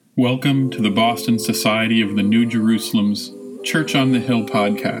Welcome to the Boston Society of the New Jerusalem's Church on the Hill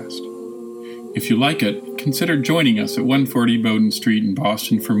podcast. If you like it, consider joining us at 140 Bowden Street in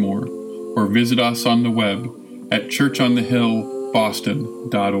Boston for more, or visit us on the web at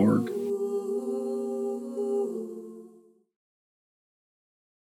churchonthehillboston.org.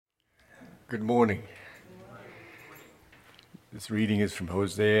 Good morning. This reading is from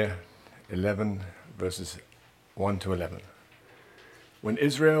Hosea 11, verses 1 to 11. When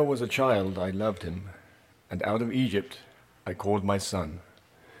Israel was a child, I loved him, and out of Egypt I called my son.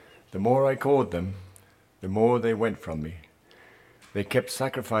 The more I called them, the more they went from me. They kept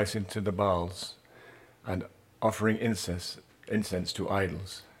sacrificing to the Baals and offering incense to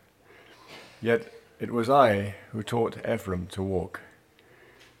idols. Yet it was I who taught Ephraim to walk.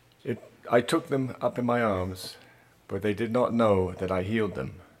 I took them up in my arms, but they did not know that I healed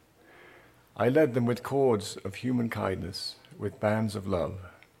them. I led them with cords of human kindness, with bands of love.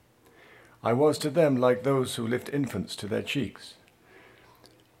 I was to them like those who lift infants to their cheeks.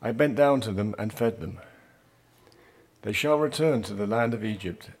 I bent down to them and fed them. They shall return to the land of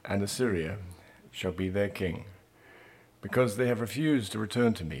Egypt, and Assyria shall be their king, because they have refused to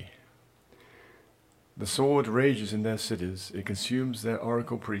return to me. The sword rages in their cities, it consumes their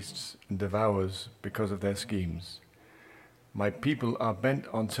oracle priests and devours because of their schemes. My people are bent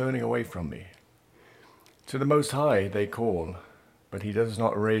on turning away from me. To the Most High they call, but he does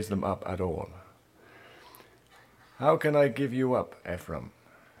not raise them up at all. How can I give you up, Ephraim?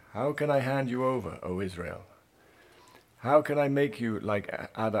 How can I hand you over, O Israel? How can I make you like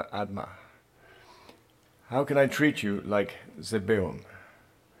Admah? How can I treat you like Zeboim?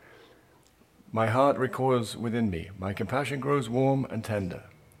 My heart recoils within me. My compassion grows warm and tender.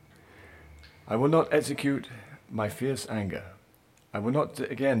 I will not execute my fierce anger. I will not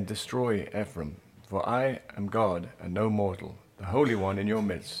again destroy Ephraim, for I am God and no mortal, the Holy One in your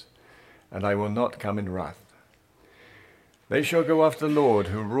midst, and I will not come in wrath. They shall go after the Lord,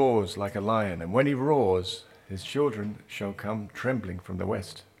 who roars like a lion, and when he roars, his children shall come trembling from the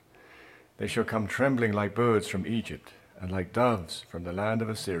west. They shall come trembling like birds from Egypt, and like doves from the land of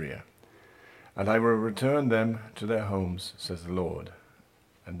Assyria. And I will return them to their homes, says the Lord.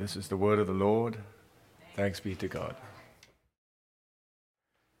 And this is the word of the Lord. Thanks be to God.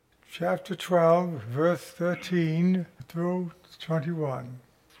 Chapter 12, verse 13 through 21.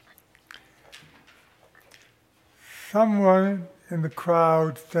 Someone in the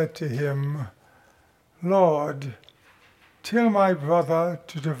crowd said to him, Lord, tell my brother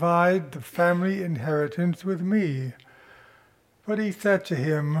to divide the family inheritance with me. But he said to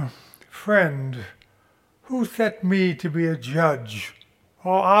him, Friend, who set me to be a judge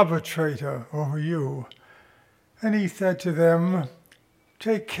or arbitrator over you? And he said to them,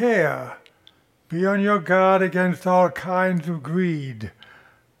 Take care, be on your guard against all kinds of greed,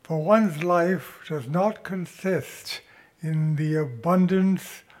 for one's life does not consist in the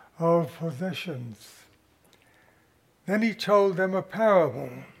abundance of possessions. Then he told them a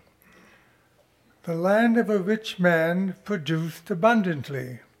parable. The land of a rich man produced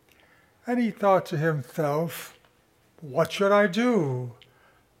abundantly, and he thought to himself, What should I do?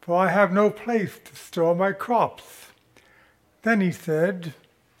 For I have no place to store my crops. Then he said,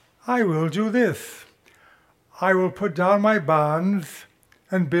 I will do this. I will put down my barns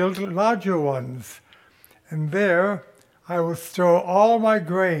and build larger ones, and there I will store all my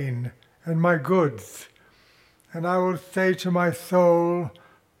grain and my goods. And I will say to my soul,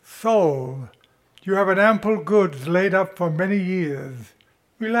 Soul, you have an ample goods laid up for many years.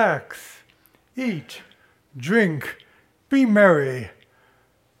 Relax, eat, drink, be merry.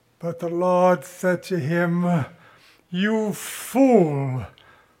 But the Lord said to him, You fool!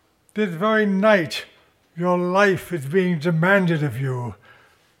 This very night your life is being demanded of you,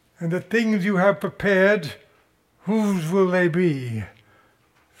 and the things you have prepared, whose will they be?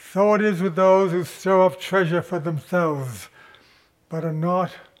 So it is with those who store up treasure for themselves, but are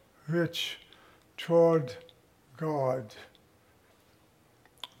not rich toward God.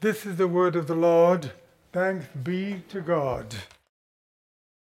 This is the word of the Lord. Thanks be to God.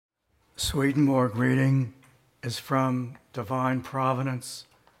 Swedenborg reading is from Divine Providence,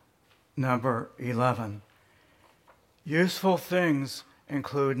 number 11. Useful things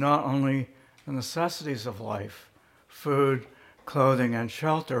include not only the necessities of life, food, clothing, and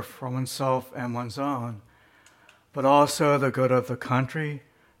shelter for oneself and one's own, but also the good of the country,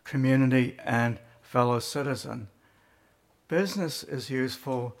 community, and fellow citizen. Business is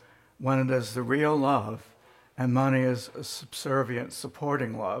useful when it is the real love, and money is a subservient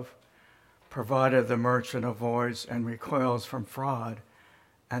supporting love, provided the merchant avoids and recoils from fraud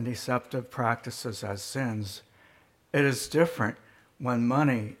and deceptive practices as sins. It is different when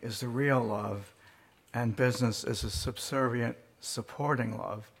money is the real love and business is a subservient, supporting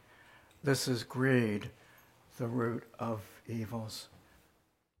love. This is greed, the root of evils.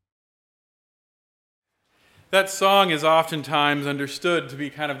 That song is oftentimes understood to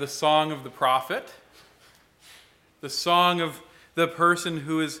be kind of the song of the prophet, the song of the person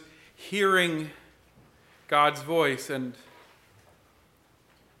who is hearing God's voice and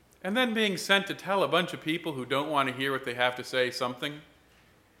then being sent to tell a bunch of people who don't want to hear what they have to say something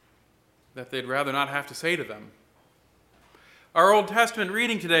that they'd rather not have to say to them. Our Old Testament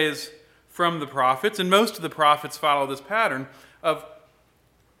reading today is from the prophets, and most of the prophets follow this pattern of,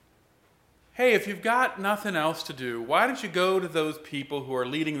 hey, if you've got nothing else to do, why don't you go to those people who are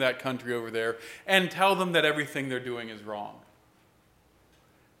leading that country over there and tell them that everything they're doing is wrong?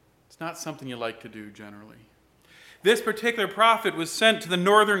 It's not something you like to do generally. This particular prophet was sent to the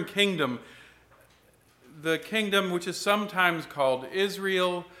northern kingdom, the kingdom which is sometimes called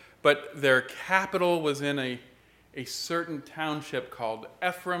Israel, but their capital was in a certain township called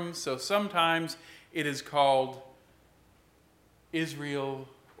Ephraim, so sometimes it is called Israel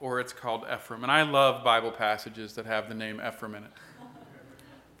or it's called Ephraim. And I love Bible passages that have the name Ephraim in it.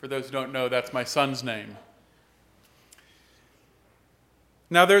 For those who don't know, that's my son's name.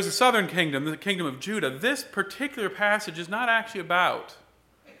 Now there's a southern kingdom, the kingdom of Judah. This particular passage is not actually about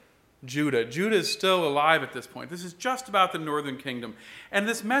Judah. Judah is still alive at this point. This is just about the northern kingdom. And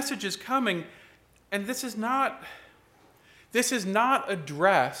this message is coming, and this is not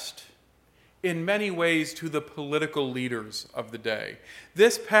addressed in many ways to the political leaders of the day.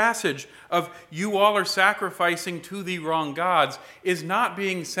 This passage of you all are sacrificing to the wrong gods is not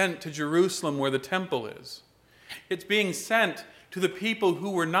being sent to Jerusalem where the temple is. It's being sent to the people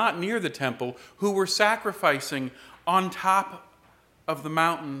who were not near the temple, who were sacrificing on top of the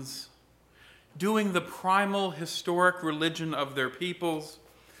mountains, doing the primal historic religion of their peoples.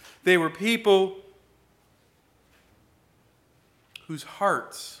 They were people whose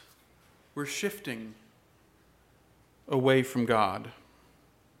hearts were shifting away from God.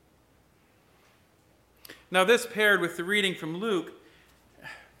 Now this paired with the reading from Luke,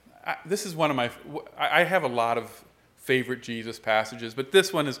 this is one of I have a lot of favorite Jesus passages, but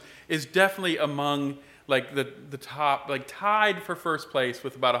this one is definitely among like the top, like tied for first place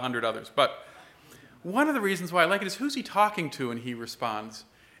with about 100 others. But one of the reasons why I like it is who's he talking to? And he responds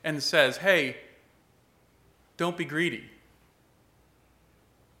and says, hey, don't be greedy.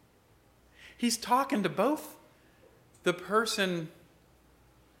 He's talking to both the person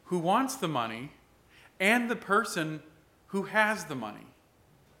who wants the money and the person who has the money.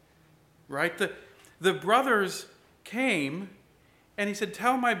 Right? The brothers came and he said,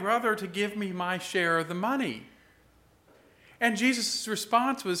 tell my brother to give me my share of the money. And Jesus'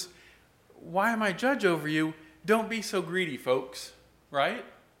 response was, why am I judge over you? Don't be so greedy, folks. Right?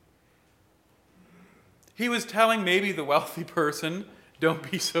 He was telling maybe the wealthy person,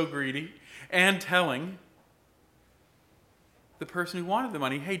 don't be so greedy, and telling the person who wanted the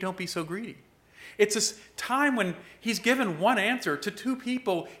money, hey, don't be so greedy. It's a time when he's given one answer to two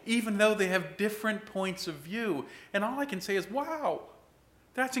people, even though they have different points of view. And all I can say is, wow,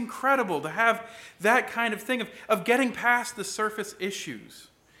 that's incredible to have that kind of thing of getting past the surface issues.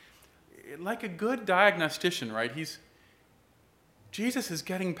 Like a good diagnostician, right? Jesus is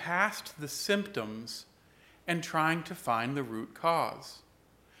getting past the symptoms and trying to find the root cause.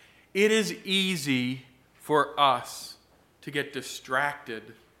 It is easy for us to get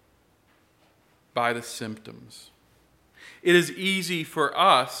distracted by the symptoms. It is easy for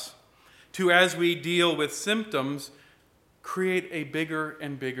us to, as we deal with symptoms, create a bigger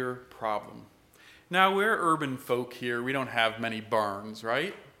and bigger problem. Now, we're urban folk here. We don't have many barns,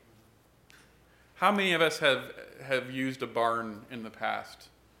 right? How many of us have used a barn in the past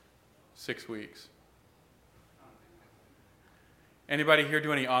 6 weeks? Anybody here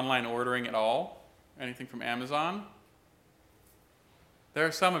do any online ordering at all? Anything from Amazon? There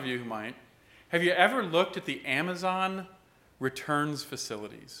are some of you who might. Have you ever looked at the Amazon returns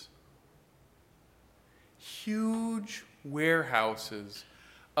facilities? Huge warehouses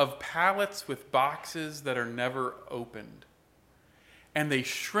of pallets with boxes that are never opened. And they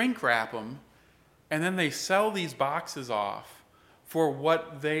shrink wrap them, and then they sell these boxes off for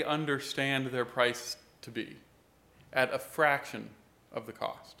what they understand their price to be, at a fraction of the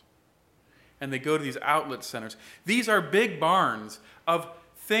cost. And they go to these outlet centers. These are big barns of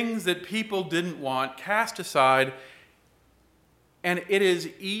things that people didn't want, cast aside, and it is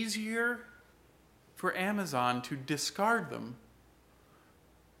easier for Amazon to discard them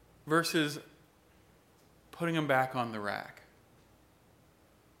versus putting them back on the rack.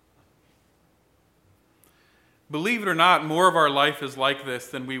 Believe it or not, more of our life is like this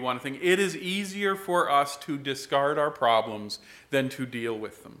than we want to think. It is easier for us to discard our problems than to deal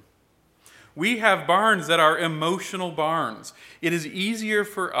with them. We have barns that are emotional barns. It is easier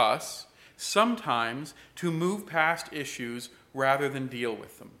for us sometimes to move past issues rather than deal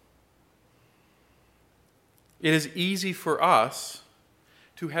with them. It is easy for us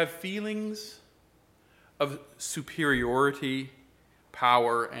to have feelings of superiority,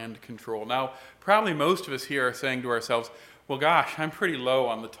 power, and control. Now, probably most of us here are saying to ourselves, well, gosh, I'm pretty low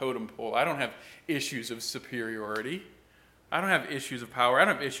on the totem pole. I don't have issues of superiority. I don't have issues of power. I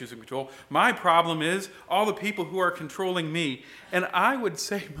don't have issues of control. My problem is all the people who are controlling me. And I would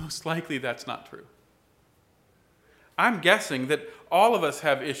say most likely that's not true. I'm guessing that all of us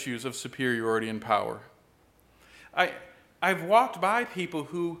have issues of superiority and power. I've walked by people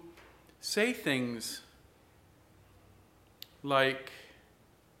who say things like,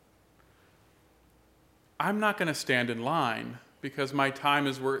 I'm not going to stand in line because my time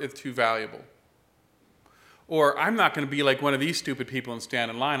is too valuable. Or I'm not going to be like one of these stupid people and stand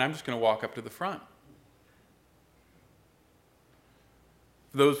in line. I'm just going to walk up to the front.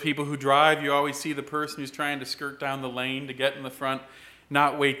 Those people who drive, you always see the person who's trying to skirt down the lane to get in the front,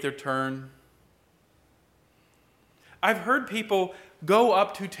 not wait their turn. I've heard people go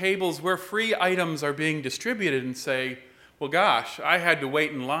up to tables where free items are being distributed and say, well, gosh, I had to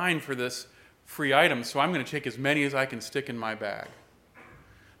wait in line for this free item, so I'm going to take as many as I can stick in my bag.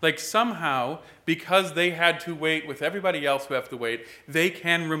 Like somehow, because they had to wait with everybody else who have to wait, they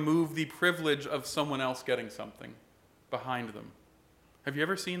can remove the privilege of someone else getting something behind them. Have you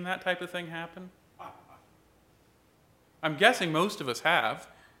ever seen that type of thing happen? I'm guessing most of us have.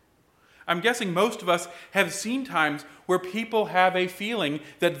 I'm guessing most of us have seen times where people have a feeling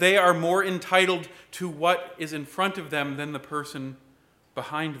that they are more entitled to what is in front of them than the person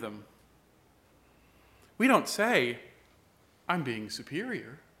behind them. We don't say, I'm being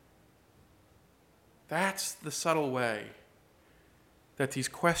superior. That's the subtle way that these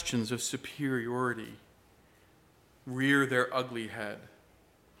questions of superiority rear their ugly head.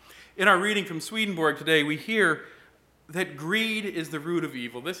 In our reading from Swedenborg today, we hear that greed is the root of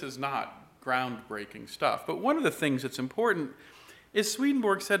evil. This is not groundbreaking stuff, but one of the things that's important is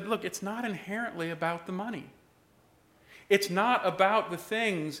Swedenborg said, look, it's not inherently about the money. It's not about the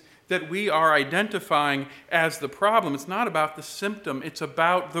things that we are identifying as the problem. It's not about the symptom. It's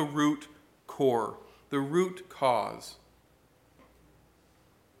about the root core, the root cause.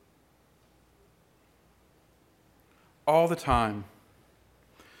 All the time,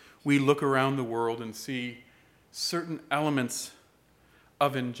 we look around the world and see certain elements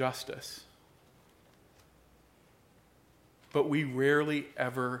of injustice. But we rarely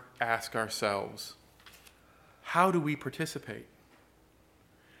ever ask ourselves, how do we participate?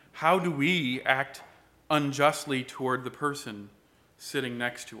 How do we act unjustly toward the person sitting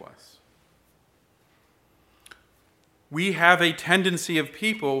next to us? We have a tendency of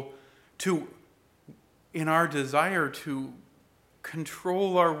people to, in our desire to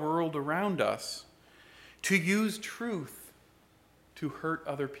control our world around us, to use truth to hurt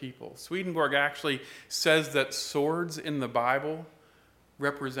other people. Swedenborg actually says that swords in the Bible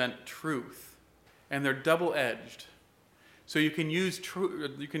represent truth, and they're double-edged. So you can use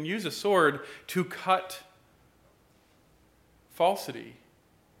a sword to cut falsity,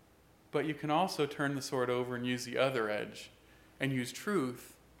 but you can also turn the sword over and use the other edge and use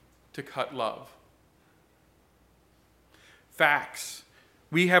truth to cut love. Facts.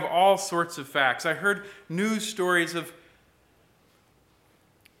 We have all sorts of facts. I heard news stories of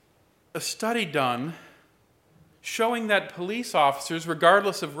a study done showing that police officers,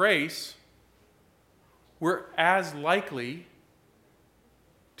 regardless of race, were as likely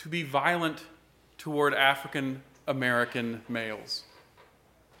to be violent toward African American males.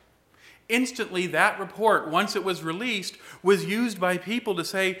 Instantly, that report, once it was released, was used by people to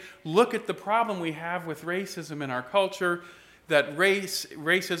say, look at the problem we have with racism in our culture, that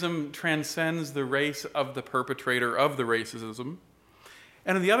racism transcends the race of the perpetrator of the racism.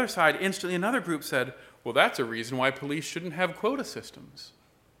 And on the other side, instantly another group said, well, that's a reason why police shouldn't have quota systems.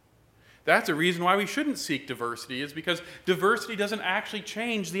 That's a reason why we shouldn't seek diversity, is because diversity doesn't actually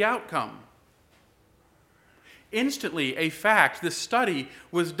change the outcome. Instantly, a fact, this study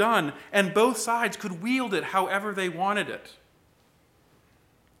was done, and both sides could wield it however they wanted it.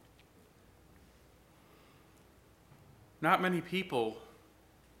 Not many people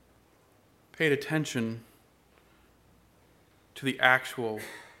paid attention to the actual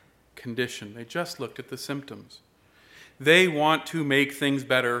condition. They just looked at the symptoms. They want to make things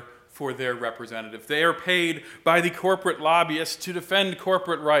better for their representative. They are paid by the corporate lobbyists to defend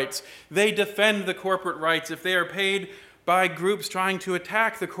corporate rights. They defend the corporate rights. If they are paid by groups trying to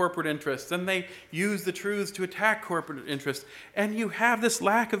attack the corporate interests, then they use the truths to attack corporate interests. And you have this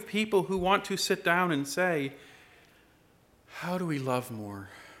lack of people who want to sit down and say, how do we love more?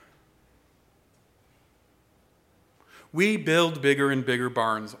 We build bigger and bigger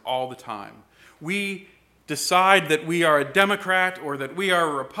barns all the time. We decide that we are a Democrat or that we are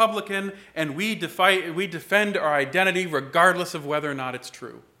a Republican, and we defend our identity regardless of whether or not it's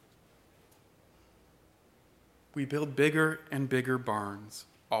true. We build bigger and bigger barns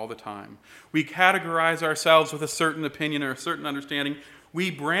all the time. We categorize ourselves with a certain opinion or a certain understanding.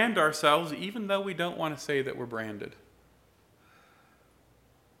 We brand ourselves even though we don't want to say that we're branded.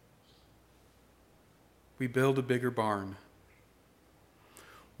 We build a bigger barn.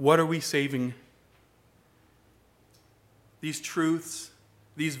 What are we saving? These truths,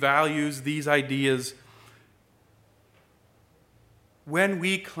 these values, these ideas. When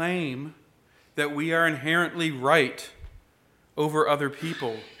we claim that we are inherently right over other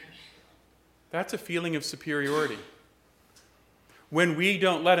people, that's a feeling of superiority. When we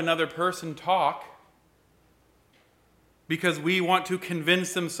don't let another person talk because we want to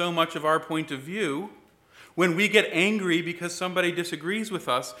convince them so much of our point of view, when we get angry because somebody disagrees with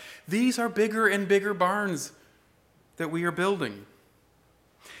us, these are bigger and bigger barns that we are building.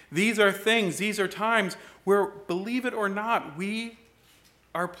 These are things, these are times where, believe it or not, we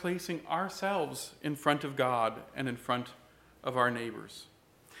are placing ourselves in front of God and in front of our neighbors.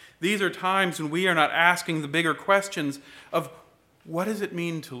 These are times when we are not asking the bigger questions of what does it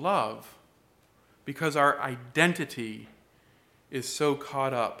mean to love, because our identity is so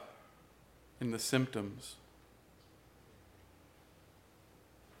caught up in the symptoms.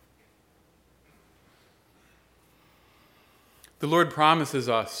 The Lord promises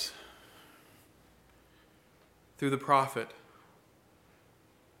us through the prophet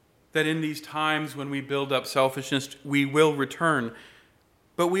that in these times when we build up selfishness, we will return.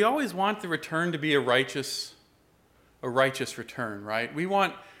 But we always want the return to be a righteous return, right? We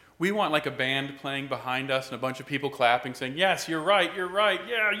want like a band playing behind us and a bunch of people clapping, saying, yes, you're right,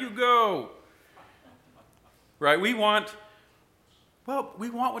 yeah, you go. Right? We want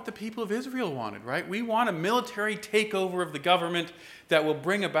what the people of Israel wanted, right? We want a military takeover of the government that will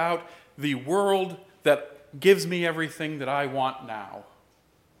bring about the world that gives me everything that I want now.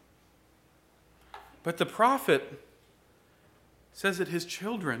 But the prophet says that his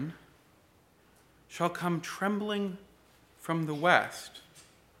children shall come trembling from the west,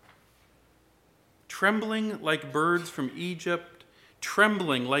 trembling like birds from Egypt,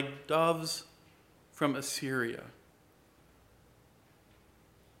 trembling like doves from Assyria.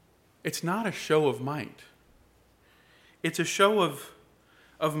 It's not a show of might. It's a show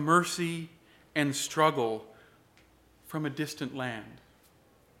of mercy and struggle from a distant land.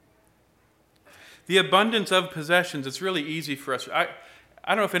 The abundance of possessions, it's really easy for us. I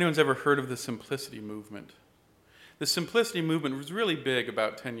don't know if anyone's ever heard of the Simplicity movement. The Simplicity movement was really big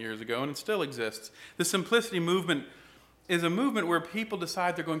about 10 years ago, and it still exists. The Simplicity movement is a movement where people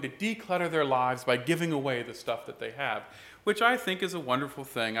decide they're going to declutter their lives by giving away the stuff that they have, which I think is a wonderful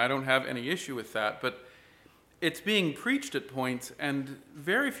thing. I don't have any issue with that, but it's being preached at points, and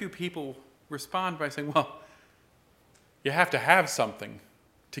very few people respond by saying, well, you have to have something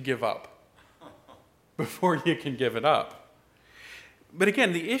to give up before you can give it up. But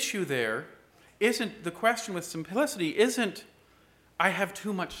again, the issue there isn't, the question with simplicity isn't, I have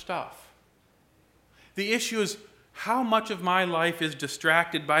too much stuff. The issue is, how much of my life is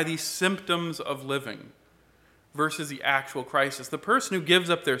distracted by the symptoms of living versus the actual crisis? The person who gives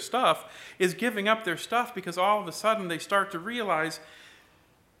up their stuff is giving up their stuff because all of a sudden they start to realize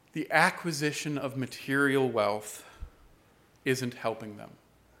the acquisition of material wealth isn't helping them.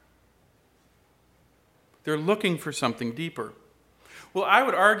 They're looking for something deeper. Well, I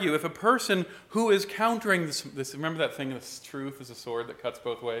would argue if a person who is countering this, remember that thing, this truth is a sword that cuts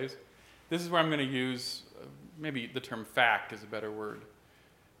both ways? This is where I'm going to use, maybe the term fact is a better word.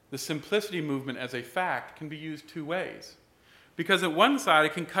 The simplicity movement as a fact can be used two ways. Because at one side,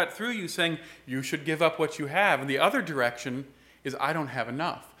 it can cut through you saying, you should give up what you have. And the other direction is, I don't have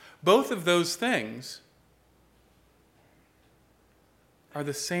enough. Both of those things are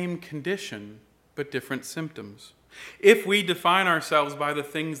the same condition, but different symptoms. If we define ourselves by the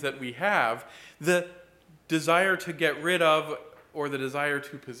things that we have, the desire to get rid of or the desire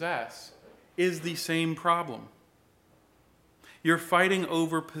to possess is the same problem. You're fighting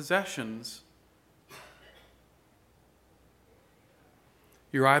over possessions.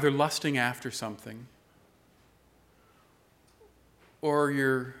 You're either lusting after something or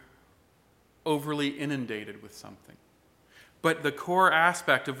you're overly inundated with something. But the core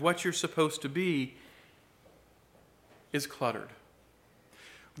aspect of what you're supposed to be is cluttered.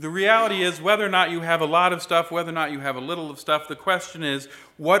 The reality is, whether or not you have a lot of stuff, whether or not you have a little of stuff, the question is,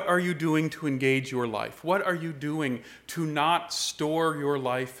 what are you doing to engage your life? What are you doing to not store your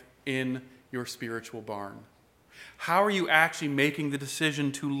life in your spiritual barn? How are you actually making the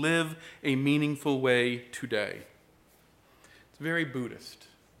decision to live a meaningful way today? It's very Buddhist,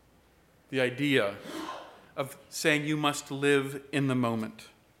 the idea of saying you must live in the moment.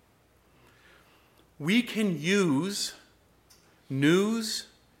 We can use news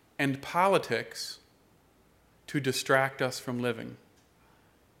and politics to distract us from living.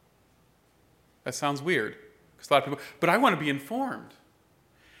 That sounds weird, because a lot of people, but I want to be informed.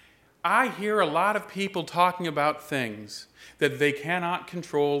 I hear a lot of people talking about things that they cannot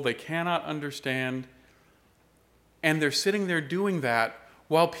control, they cannot understand, and they're sitting there doing that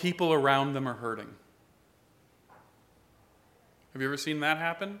while people around them are hurting. Have you ever seen that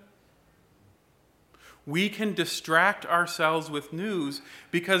happen? We can distract ourselves with news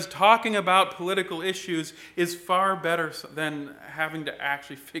because talking about political issues is far better than having to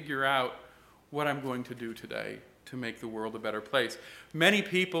actually figure out what I'm going to do today to make the world a better place. Many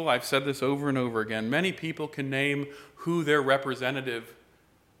people, I've said this over and over again, many people can name who their representative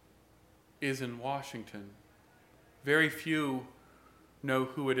is in Washington. Very few know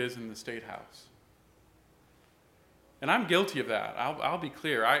who it is in the State House. And I'm guilty of that. I'll be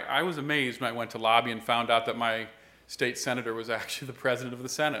clear. I was amazed when I went to lobby and found out that my state senator was actually the president of the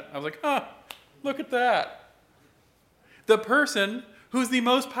Senate. I was like, look at that. The person who's the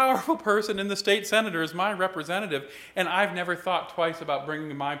most powerful person in the state senator is my representative, and I've never thought twice about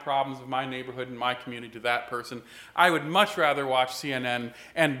bringing my problems of my neighborhood and my community to that person. I would much rather watch CNN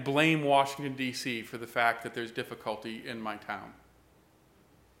and blame Washington, D.C. for the fact that there's difficulty in my town.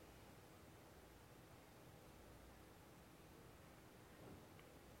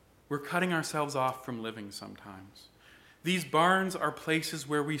 We're cutting ourselves off from living sometimes. These barns are places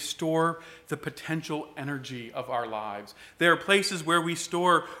where we store the potential energy of our lives. They are places where we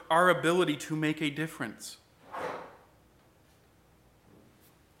store our ability to make a difference.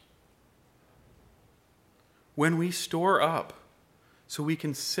 When we store up so we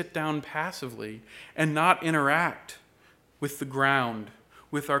can sit down passively and not interact with the ground,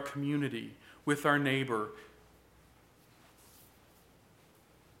 with our community, with our neighbor,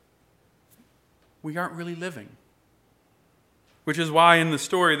 we aren't really living. Which is why in the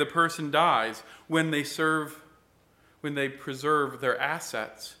story the person dies when they preserve their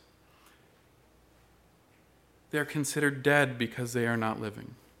assets. They're considered dead because they are not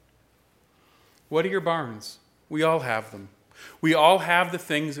living. What are your barns? We all have them. We all have the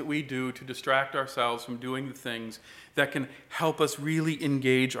things that we do to distract ourselves from doing the things that can help us really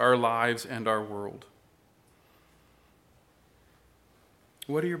engage our lives and our world.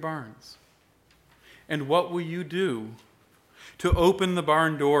 What are your barns? And what will you do to open the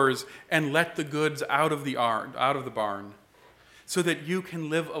barn doors and let the goods out of the barn so that you can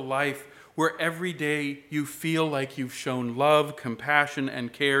live a life where every day you feel like you've shown love, compassion,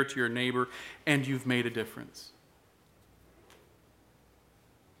 and care to your neighbor and you've made a difference?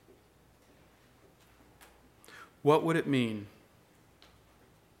 What would it mean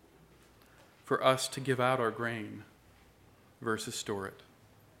for us to give out our grain versus store it?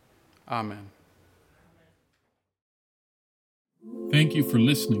 Amen. Thank you for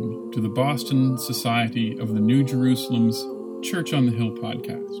listening to the Boston Society of the New Jerusalem's Church on the Hill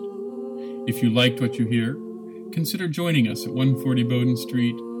podcast. If you liked what you hear, consider joining us at 140 Bowden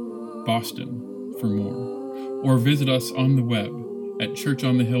Street, Boston, for more, or visit us on the web at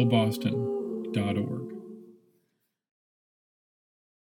churchonthehillboston.org.